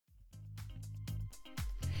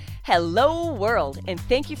Hello, world, and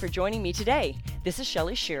thank you for joining me today. This is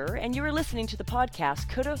Shelly Shearer, and you are listening to the podcast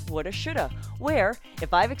Coulda, Woulda, Shoulda, where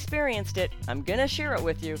if I've experienced it, I'm gonna share it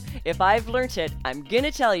with you. If I've learnt it, I'm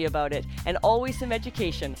gonna tell you about it, and always some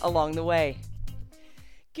education along the way.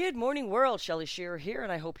 Good morning, world. Shelly Shearer here,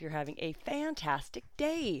 and I hope you're having a fantastic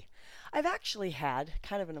day. I've actually had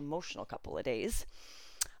kind of an emotional couple of days.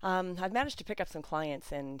 I've managed to pick up some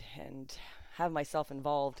clients and have myself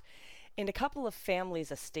involved in a couple of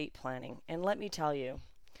families' estate planning. And let me tell you,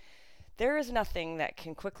 there is nothing that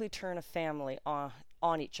can quickly turn a family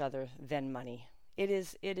on each other than money. It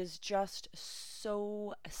is just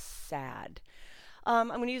so sad. I'm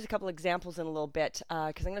going to use a couple examples in a little bit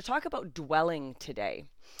because I'm going to talk about dwelling today.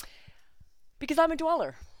 Because I'm a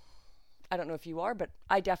dweller. I don't know if you are, but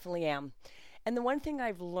I definitely am. And the one thing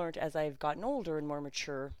I've learned as I've gotten older and more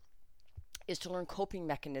mature is to learn coping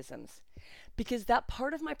mechanisms, because that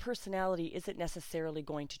part of my personality isn't necessarily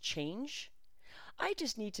going to change. I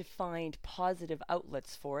just need to find positive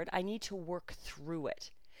outlets for it. I need to work through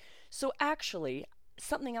it. So actually,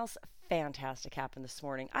 something else fantastic happened this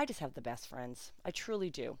morning. I just have the best friends. I truly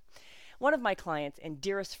do. One of my clients and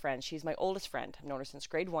dearest friends, she's my oldest friend. I've known her since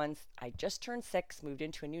grade 1. I just turned 6, moved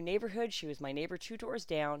into a new neighborhood. She was my neighbor 2 doors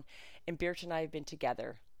down, and Beert and I have been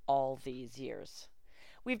together all these years.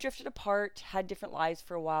 We've drifted apart, had different lives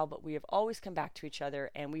for a while, but we have always come back to each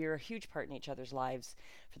other, and we are a huge part in each other's lives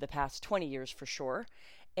for the past 20 years for sure.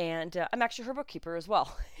 And I'm actually her bookkeeper as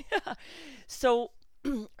well. So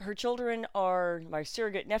her children are my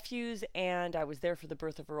surrogate nephews, and I was there for the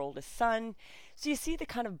birth of her oldest son. So you see the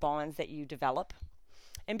kind of bonds that you develop.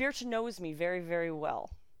 And Beert knows me very, very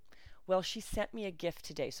well. Well, she sent me a gift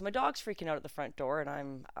today. So my dog's freaking out at the front door, and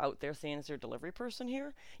I'm out there saying, is there a delivery person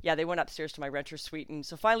here? Yeah, they went upstairs to my renter's suite, and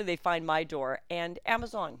so finally they find my door, and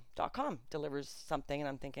Amazon.com delivers something, and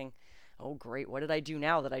I'm thinking, oh, great, what did I do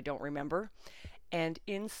now that I don't remember? And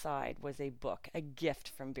inside was a book, a gift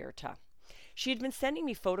from Beerta. She had been sending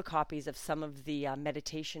me photocopies of some of the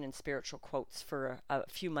meditation and spiritual quotes for a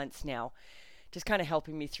few months now, just kind of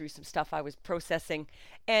helping me through some stuff I was processing,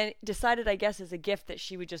 and decided, I guess, as a gift that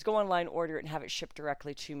she would just go online, order it, and have it shipped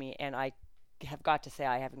directly to me. And I have got to say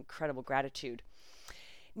I have incredible gratitude.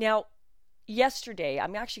 Now, yesterday,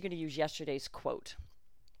 I'm actually going to use yesterday's quote.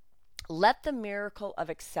 Let the miracle of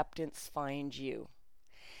acceptance find you.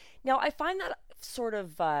 Now, I find that sort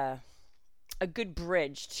of a good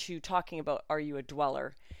bridge to talking about, are you a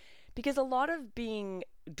dweller? Because a lot of being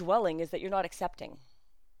dwelling is that you're not accepting.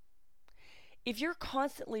 If you're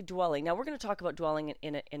constantly dwelling, now we're going to talk about dwelling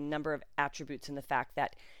in a number of attributes, in the fact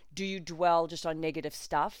that, do you dwell just on negative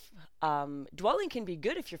stuff? Dwelling can be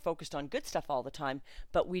good if you're focused on good stuff all the time,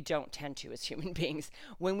 but we don't tend to as human beings.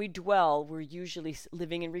 When we dwell, we're usually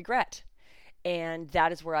living in regret. And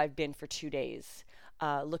that is where I've been for 2 days,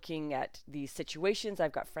 looking at these situations.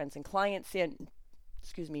 I've got friends and clients in,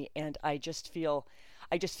 and I just feel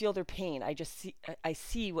their pain. I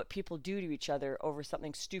see what people do to each other over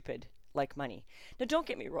something stupid like money. Now, don't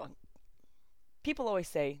get me wrong. People always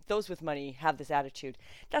say those with money have this attitude.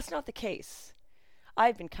 That's not the case.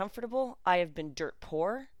 I've been comfortable. I have been dirt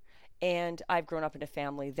poor. And I've grown up in a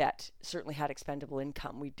family that certainly had expendable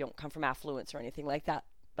income. We don't come from affluence or anything like that.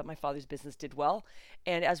 But my father's business did well.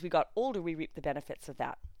 And as we got older, we reaped the benefits of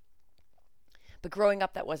that. But growing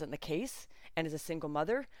up, that wasn't the case. And as a single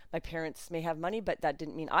mother, my parents may have money, but that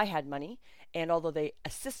didn't mean I had money. And although they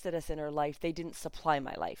assisted us in our life, they didn't supply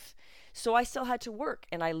my life. So I still had to work,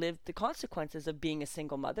 and I lived the consequences of being a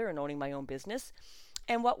single mother and owning my own business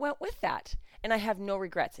and what went with that. And I have no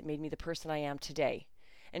regrets. It made me the person I am today.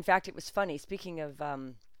 In fact, it was funny. Speaking of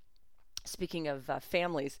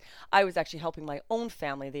families, I was actually helping my own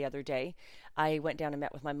family the other day. I went down and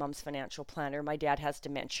met with my mom's financial planner. My dad has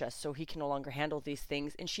dementia, so he can no longer handle these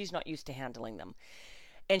things, and she's not used to handling them.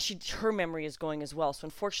 And her memory is going as well. So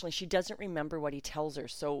unfortunately, she doesn't remember what he tells her.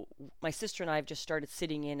 So my sister and I have just started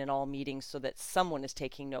sitting in all meetings so that someone is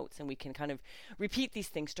taking notes, and we can kind of repeat these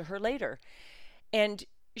things to her later. And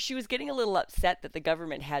she was getting a little upset that the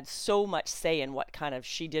government had so much say in what kind of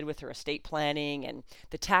she did with her estate planning and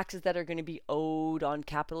the taxes that are going to be owed on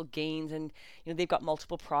capital gains. And they've got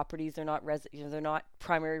multiple properties. They're not they're not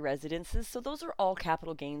primary residences. So those are all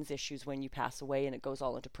capital gains issues when you pass away, and it goes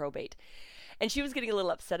all into probate. And she was getting a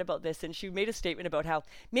little upset about this, and she made a statement about how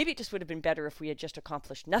maybe it just would have been better if we had just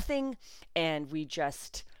accomplished nothing, and we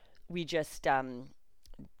just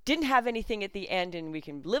didn't have anything at the end, and we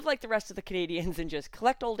can live like the rest of the Canadians and just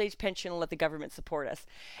collect old age pension and let the government support us.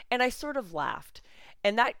 And I sort of laughed.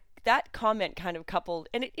 And that comment kind of coupled,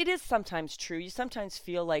 and it is sometimes true. You sometimes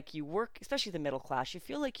feel like you work, especially the middle class, you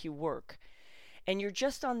feel like you work and you're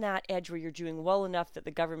just on that edge where you're doing well enough that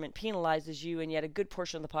the government penalizes you, and yet a good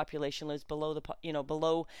portion of the population lives below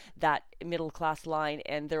below that middle class line,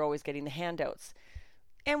 and they're always getting the handouts.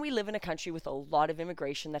 And we live in a country with a lot of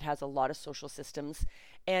immigration that has a lot of social systems,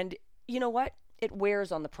 and you know what? It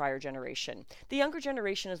wears on the prior generation. The younger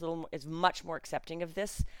generation is much more accepting of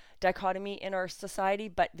this dichotomy in our society,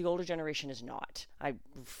 but the older generation is not. I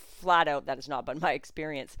flat out that is not been my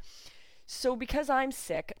experience. So because I'm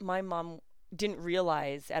sick, my mom didn't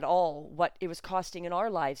realize at all what it was costing in our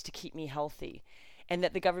lives to keep me healthy, and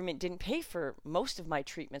that the government didn't pay for most of my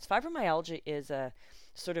treatments. Fibromyalgia is a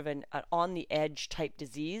sort of an on the edge type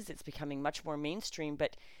disease. It's becoming much more mainstream,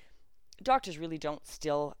 but doctors really don't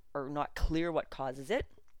still are not clear what causes it.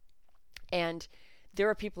 And there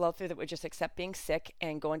are people out there that would just accept being sick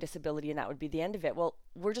and go on disability, and that would be the end of it. Well,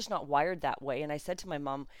 we're just not wired that way. And I said to my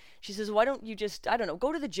mom, she says, why don't you just, I don't know,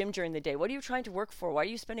 go to the gym during the day? What are you trying to work for? Why are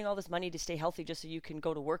you spending all this money to stay healthy just so you can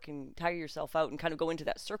go to work and tire yourself out and kind of go into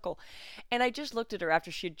that circle? And I just looked at her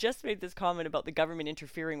after she had just made this comment about the government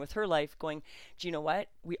interfering with her life, going, do you know what?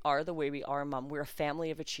 We are the way we are, Mom. We're a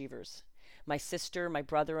family of achievers. My sister, my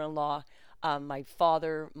brother-in-law, my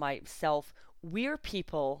father, myself, we're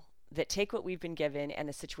people that take what we've been given and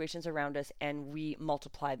the situations around us, and we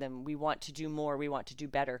multiply them. We want to do more. We want to do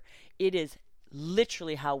better. It is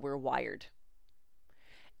literally how we're wired.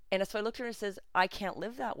 And so I looked at her and says, I can't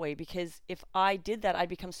live that way, because if I did that, I'd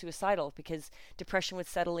become suicidal, because depression would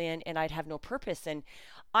settle in and I'd have no purpose. And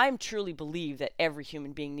I truly believe that every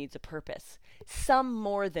human being needs a purpose, some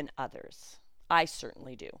more than others. I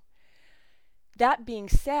certainly do. That being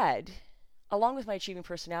said, along with my achieving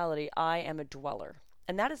personality, I am a dweller.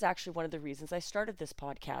 And that is actually one of the reasons I started this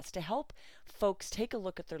podcast, to help folks take a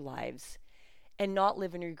look at their lives and not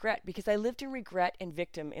live in regret, because I lived in regret and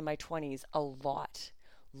victim in my 20s a lot.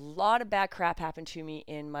 A lot of bad crap happened to me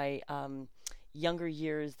in my younger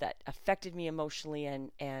years that affected me emotionally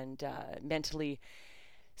and mentally,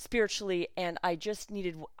 spiritually, and I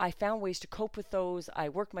found ways to cope with those. I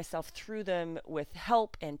worked myself through them with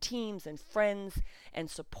help and teams and friends and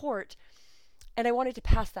support, and I wanted to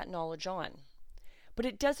pass that knowledge on. But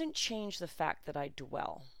it doesn't change the fact that I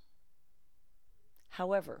dwell.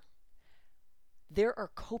 However, there are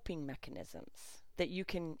coping mechanisms that you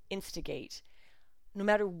can instigate no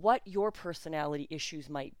matter what your personality issues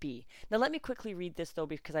might be. Now, let me quickly read this, though,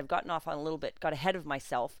 because I've gotten off on a little bit, got ahead of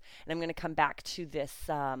myself, and I'm going to come back to this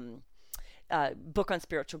book on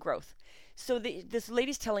spiritual growth. So this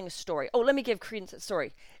lady's telling a story. Oh, let me give credence.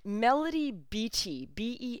 Sorry. Melody Beattie,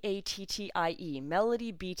 Beattie,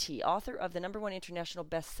 Melody Beattie, author of the #1 international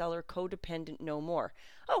bestseller, Codependent No More.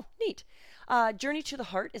 Oh, neat. Journey to the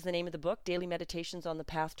Heart is the name of the book, Daily Meditations on the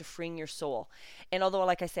Path to Freeing Your Soul. And although,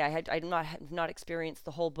 like I say, I have not experienced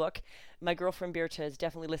the whole book, my girlfriend Birta is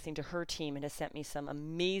definitely listening to her team and has sent me some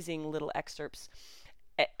amazing little excerpts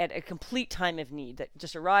at a complete time of need that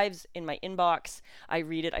just arrives in my inbox. I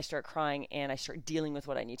read it, I start crying, and I start dealing with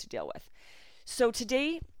what I need to deal with. So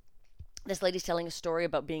today, this lady's telling a story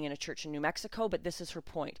about being in a church in New Mexico, but this is her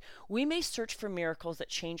point. We may search for miracles that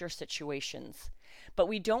change our situations, but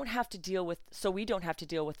we don't have to deal with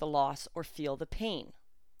the loss or feel the pain.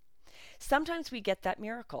 Sometimes we get that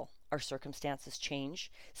miracle. Our circumstances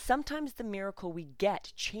change. Sometimes the miracle we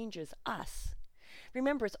get changes us.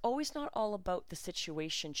 Remember, it's always not all about the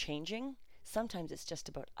situation changing. Sometimes it's just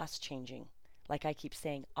about us changing. Like I keep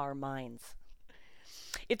saying, our minds.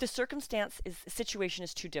 If the situation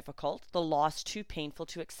is too difficult, the loss too painful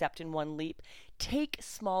to accept in one leap, take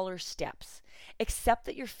smaller steps. Accept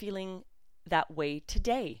that you're feeling that way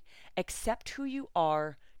today. Accept who you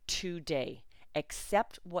are today.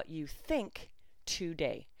 Accept what you think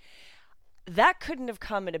today. That couldn't have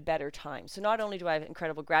come at a better time. So not only do I have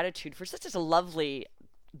incredible gratitude for such a lovely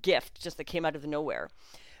gift just that came out of the nowhere,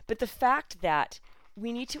 but the fact that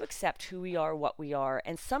we need to accept who we are, what we are,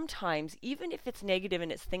 and sometimes, even if it's negative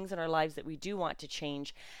and it's things in our lives that we do want to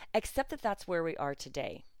change, accept that that's where we are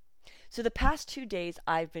today. So the past 2 days,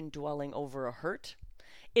 I've been dwelling over a hurt.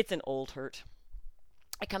 It's an old hurt.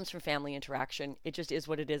 It comes from family interaction. It just is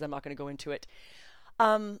what it is. I'm not going to go into it.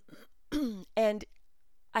 And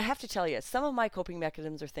I have to tell you, some of my coping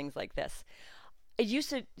mechanisms are things like this. It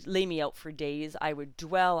used to lay me out for days. I would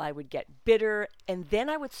dwell, I would get bitter, and then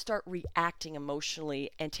I would start reacting emotionally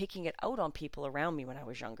and taking it out on people around me when I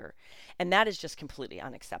was younger. And that is just completely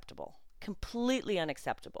unacceptable. Completely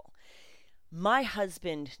unacceptable. My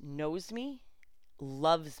husband knows me,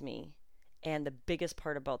 loves me, and the biggest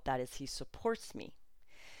part about that is he supports me.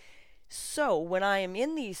 So when I am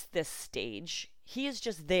in this stage, he is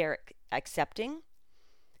just there accepting.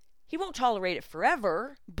 He won't tolerate it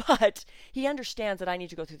forever, but he understands that I need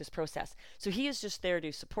to go through this process. So he is just there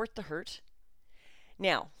to support the hurt.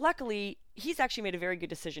 Now, luckily, he's actually made a very good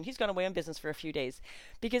decision. He's gone away on business for a few days,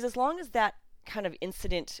 because as long as that kind of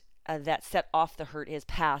incident that set off the hurt is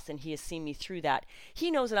past and he has seen me through that, he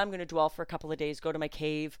knows that I'm going to dwell for a couple of days, go to my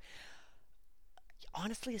cave.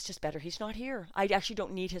 Honestly, it's just better he's not here. I actually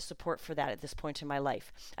don't need his support for that at this point in my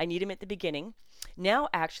life. I need him at the beginning. Now,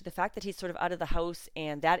 actually, the fact that he's sort of out of the house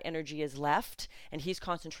and that energy is left and he's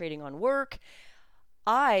concentrating on work,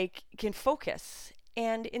 I can focus.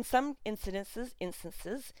 And in some instances,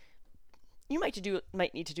 you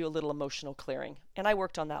might need to do a little emotional clearing. And I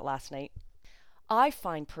worked on that last night. I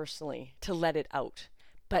find personally to let it out,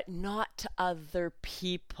 but not to other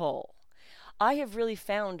people. I have really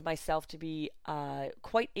found myself to be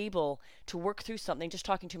quite able to work through something just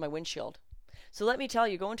talking to my windshield. So let me tell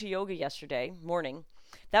you, going to yoga yesterday morning,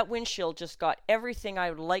 that windshield just got everything I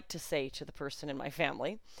would like to say to the person in my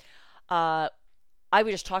family. I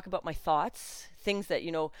would just talk about my thoughts, things that,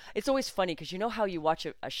 it's always funny because you know how you watch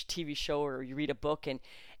a TV show or you read a book and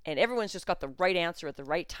everyone's just got the right answer at the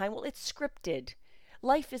right time. Well, it's scripted.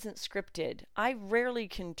 Life isn't scripted. I rarely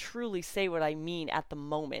can truly say what I mean at the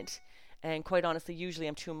moment. And quite honestly, usually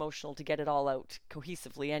I'm too emotional to get it all out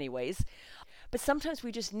cohesively anyways. But sometimes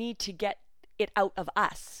we just need to get it out of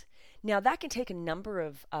us. Now, that can take a number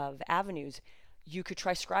of avenues. You could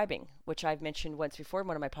try scribing, which I've mentioned once before in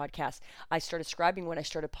one of my podcasts. I started scribing when I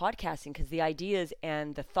started podcasting because the ideas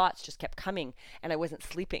and the thoughts just kept coming and I wasn't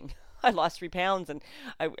sleeping. I lost 3 pounds and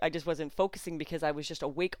I just wasn't focusing because I was just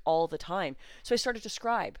awake all the time. So I started to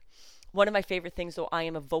scribe. One of my favorite things, though, I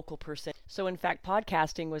am a vocal person. So in fact,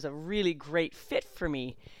 podcasting was a really great fit for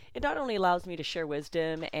me. It not only allows me to share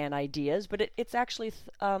wisdom and ideas, but it's actually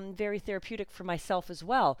very therapeutic for myself as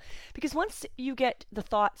well. Because once you get the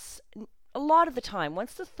thoughts, a lot of the time,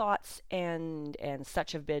 once the thoughts and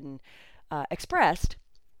such have been expressed,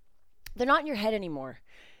 they're not in your head anymore.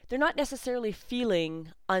 They're not necessarily feeling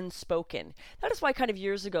unspoken. That is why kind of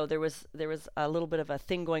years ago there was a little bit of a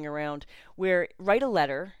thing going around where write a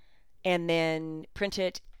letter and then print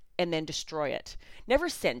it, and then destroy it. Never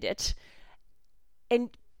send it. And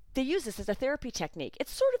they use this as a therapy technique.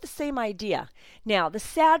 It's sort of the same idea. Now, the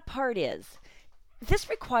sad part is, this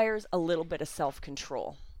requires a little bit of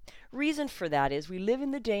self-control. Reason for that is we live in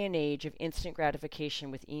the day and age of instant gratification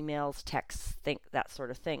with emails, texts, that sort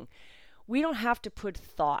of thing. We don't have to put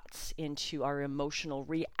thoughts into our emotional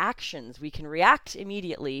reactions. We can react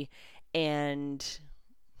immediately and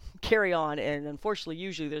carry on, and unfortunately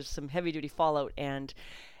usually there's some heavy duty fallout and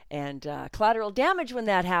collateral damage when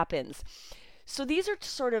that happens. So these are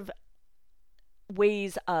sort of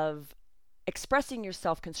ways of expressing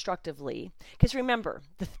yourself constructively, because remember,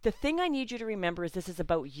 the thing I need you to remember is this is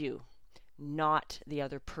about you, not the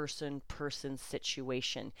other person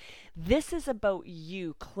situation. This is about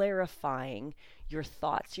you clarifying your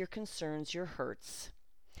thoughts, your concerns, your hurts,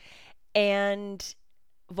 and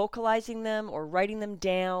vocalizing them or writing them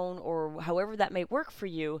down or however that may work for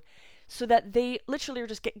you, so that they literally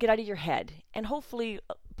just get out of your head and hopefully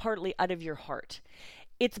partly out of your heart.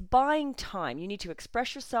 It's buying time. You need to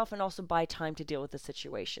express yourself and also buy time to deal with the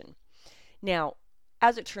situation. Now,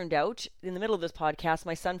 as it turned out, in the middle of this podcast,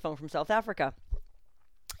 my son phoned from South Africa.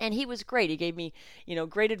 And he was great. He gave me,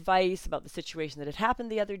 great advice about the situation that had happened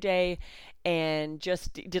the other day and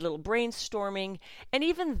just did a little brainstorming. And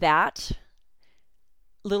even that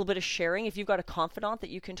little bit of sharing, if you've got a confidant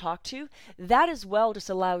that you can talk to, that as well just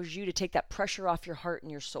allows you to take that pressure off your heart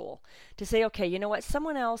and your soul. To say, okay, you know what?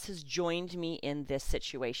 Someone else has joined me in this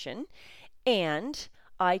situation, and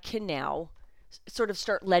I can now sort of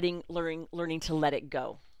start learning to let it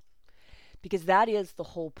go. Because that is the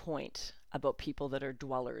whole point about people that are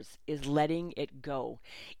dwellers, is letting it go.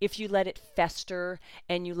 If you let it fester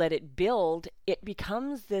and you let it build, it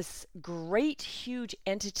becomes this great, huge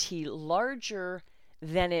entity, larger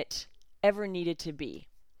than it ever needed to be.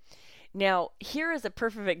 Now, here is a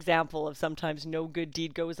perfect example of sometimes no good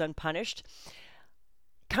deed goes unpunished.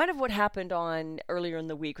 Kind of what happened on earlier in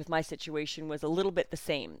the week with my situation was a little bit the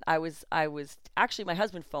same. I was actually, my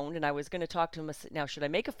husband phoned and I was going to talk to him. Now, should I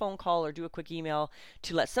make a phone call or do a quick email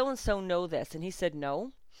to let so-and-so know this? And he said,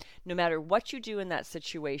 no matter what you do in that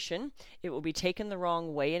situation, it will be taken the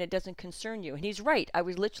wrong way and it doesn't concern you. And he's right. I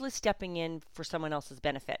was literally stepping in for someone else's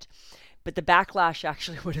benefit. But the backlash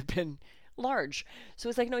actually would have been large. So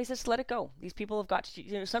it's like, no, he says, let it go. These people have got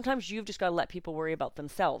to, sometimes you've just got to let people worry about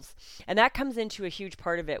themselves. And that comes into a huge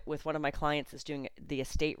part of it with one of my clients that's doing the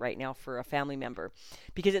estate right now for a family member,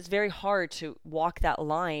 because it's very hard to walk that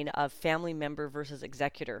line of family member versus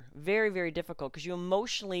executor. Very, very difficult, because you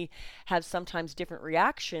emotionally have sometimes different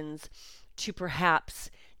reactions to perhaps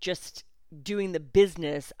just doing the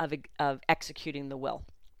business of executing the will.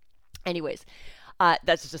 Anyways,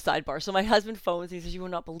 that's just a sidebar. So my husband phones. He says, you will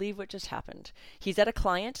not believe what just happened. He's at a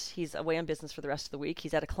client. He's away on business for the rest of the week.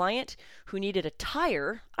 He's at a client who needed a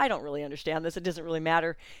tire. I don't really understand this. It doesn't really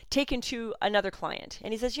matter. Taken to another client.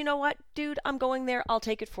 And he says, you know what, dude, I'm going there. I'll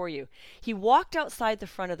take it for you. He walked outside the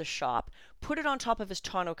front of the shop, put it on top of his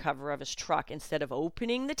tonneau cover of his truck instead of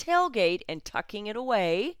opening the tailgate and tucking it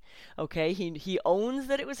away. Okay, he owns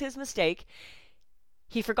that it was his mistake.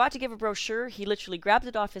 He forgot to give a brochure. He literally grabbed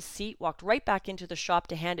it off his seat, walked right back into the shop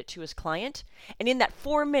to hand it to his client. And in that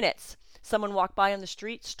 4 minutes, someone walked by on the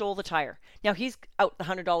street, stole the tire. Now he's out the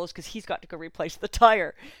 $100 because he's got to go replace the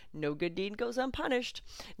tire. No good deed goes unpunished.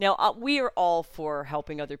 Now, we are all for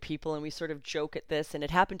helping other people, and we sort of joke at this. And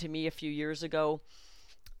it happened to me a few years ago.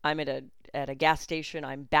 I'm at a gas station.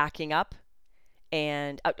 I'm backing up.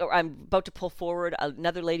 And I'm about to pull forward.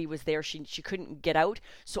 Another lady was there. She couldn't get out.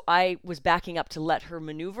 So I was backing up to let her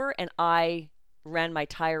maneuver, and I ran my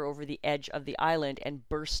tire over the edge of the island and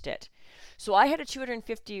burst it. So I had a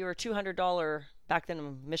 $250 or $200, back then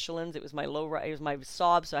in Michelin's. It was my it was my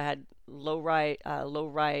Saab, so I had low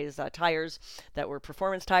rise tires that were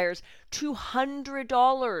performance tires.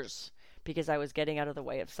 $200 because I was getting out of the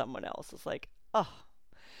way of someone else. It's like, oh.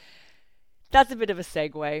 That's a bit of a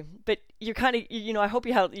segue, but you're kind of, I hope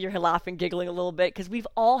you're laughing, giggling a little bit, because we've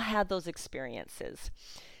all had those experiences.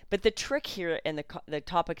 But the trick here and the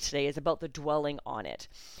topic today is about the dwelling on it.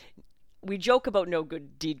 We joke about no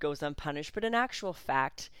good deed goes unpunished, but in actual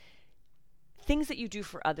fact, things that you do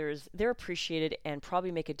for others, they're appreciated and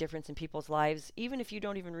probably make a difference in people's lives, even if you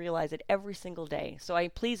don't even realize it, every single day. So I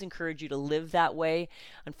please encourage you to live that way.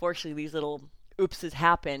 Unfortunately, these little oopses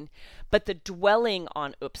happen, but the dwelling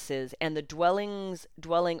on oopses and the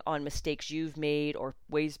dwelling on mistakes you've made or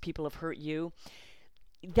ways people have hurt you,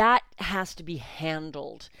 that has to be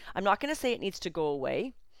handled. I'm not going to say it needs to go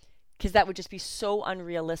away, because that would just be so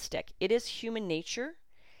unrealistic. It is human nature,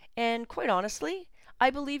 and quite honestly, I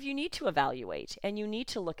believe you need to evaluate and you need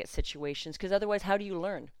to look at situations, because otherwise, how do you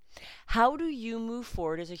learn? How do you move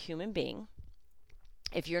forward as a human being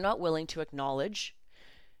if you're not willing to acknowledge,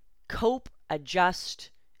 cope, adjust,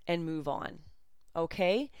 and move on?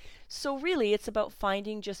 Okay? So really, it's about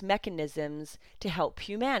finding just mechanisms to help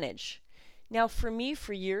you manage. Now, for me,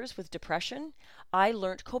 for years with depression, I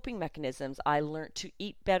learned coping mechanisms. I learned to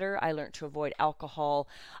eat better. I learned to avoid alcohol.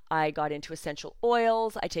 I got into essential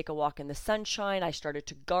oils. I take a walk in the sunshine. I started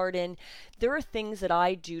to garden. There are things that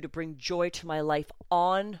I do to bring joy to my life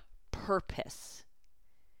on purpose.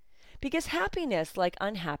 Because happiness, like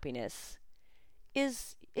unhappiness,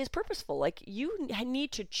 is purposeful. Like, you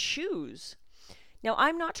need to choose. Now,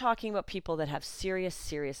 I'm not talking about people that have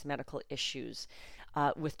serious medical issues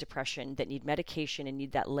with depression that need medication and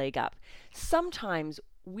need that leg up. Sometimes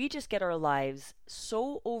we just get our lives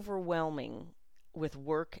so overwhelming with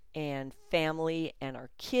work and family and our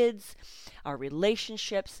kids, our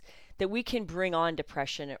relationships, that we can bring on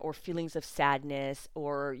depression or feelings of sadness,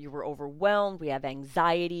 or you were overwhelmed, we have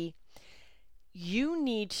anxiety. You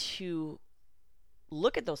need to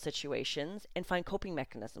look at those situations and find coping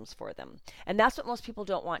mechanisms for them. And that's what most people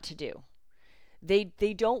don't want to do. They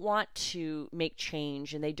don't want to make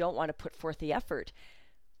change, and they don't want to put forth the effort.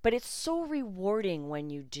 But it's so rewarding when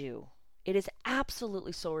you do. It is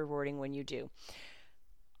absolutely so rewarding when you do.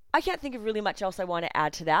 I can't think of really much else I want to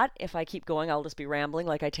add to that. If I keep going, I'll just be rambling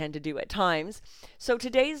like I tend to do at times. So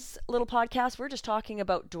today's little podcast, we're just talking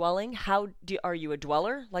about dwelling. Are you a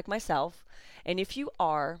dweller like myself? And if you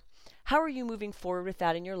are, how are you moving forward with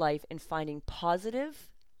that in your life and finding positive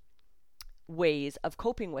ways of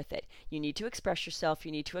coping with it? You need to express yourself,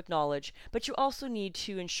 you need to acknowledge, but you also need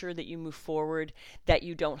to ensure that you move forward, that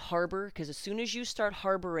you don't harbor, because as soon as you start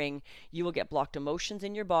harboring, you will get blocked emotions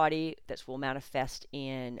in your body that will manifest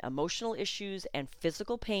in emotional issues and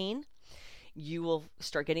physical pain. You will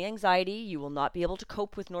start getting anxiety. You will not be able to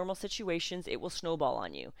cope with normal situations. It will snowball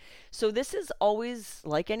on you. So this is always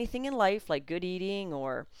like anything in life, like good eating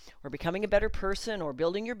or becoming a better person or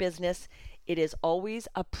building your business. It is always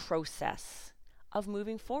a process of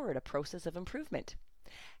moving forward, a process of improvement.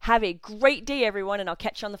 Have a great day, everyone, and I'll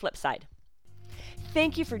catch you on the flip side.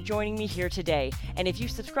 Thank you for joining me here today. And if you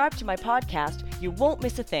subscribe to my podcast, you won't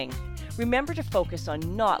miss a thing. Remember to focus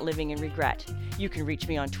on not living in regret. You can reach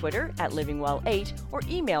me on Twitter at livingwell8 or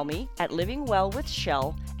email me at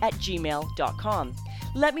livingwellwithshell@gmail.com.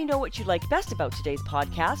 Let me know what you liked best about today's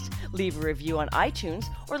podcast, leave a review on iTunes,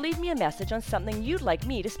 or leave me a message on something you'd like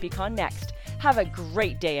me to speak on next. Have a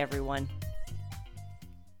great day, everyone.